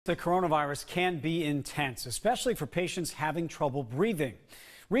The coronavirus can be intense, especially for patients having trouble breathing.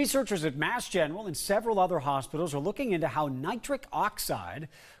 Researchers at Mass General and several other hospitals are looking into how nitric oxide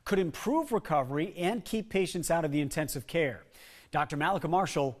could improve recovery and keep patients out of the intensive care. Dr. Mallika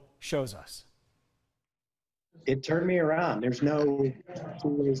Marshall shows us. It turned me around. There's no two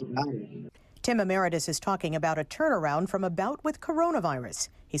ways about it. Tim Emeritus is talking about a turnaround from a bout with coronavirus.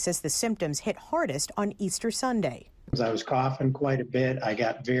 He says the symptoms hit hardest on Easter Sunday. I was coughing quite a bit. I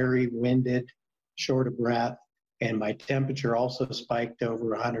got very winded, short of breath, and my temperature also spiked over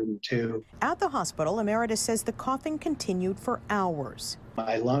 102. At the hospital, Emeritus says the coughing continued for hours.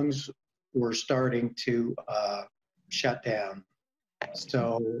 My lungs were starting to shut down,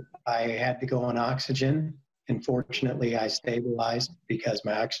 so I had to go on oxygen. And fortunately, I stabilized because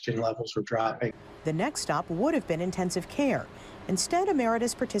my oxygen levels were dropping. The next stop would have been intensive care. Instead,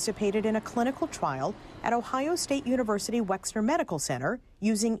 Emeritus participated in a clinical trial at Ohio State University Wexner Medical Center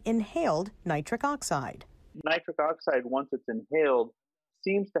using inhaled nitric oxide. Nitric oxide, once it's inhaled,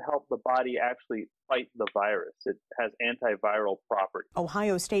 seems to help the body actually fight the virus. It has antiviral properties.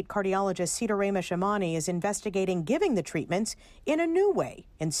 Ohio State cardiologist Sitarama Shamani is investigating giving the treatments in a new way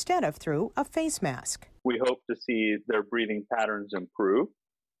instead of through a face mask. We hope to see their breathing patterns improve,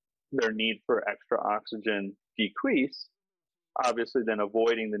 their need for extra oxygen decrease, obviously then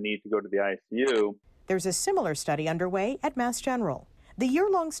avoiding the need to go to the ICU. There's a similar study underway at Mass General. The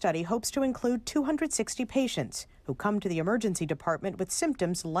year-long study hopes to include 260 patients who come to the emergency department with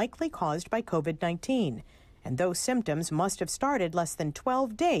symptoms likely caused by COVID-19. And those symptoms must have started less than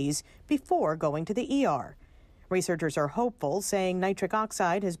 12 days before going to the ER. Researchers are hopeful, saying nitric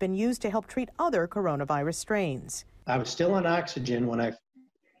oxide has been used to help treat other coronavirus strains. I was still on oxygen when I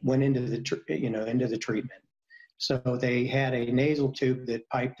went into the treatment. So they had a nasal tube that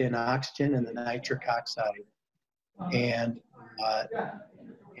piped in oxygen and the nitric oxide. And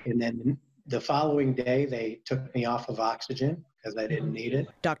then the following day, they took me off of oxygen because I didn't need it.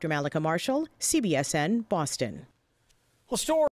 Dr. Mallika Marshall, CBSN, Boston. Well,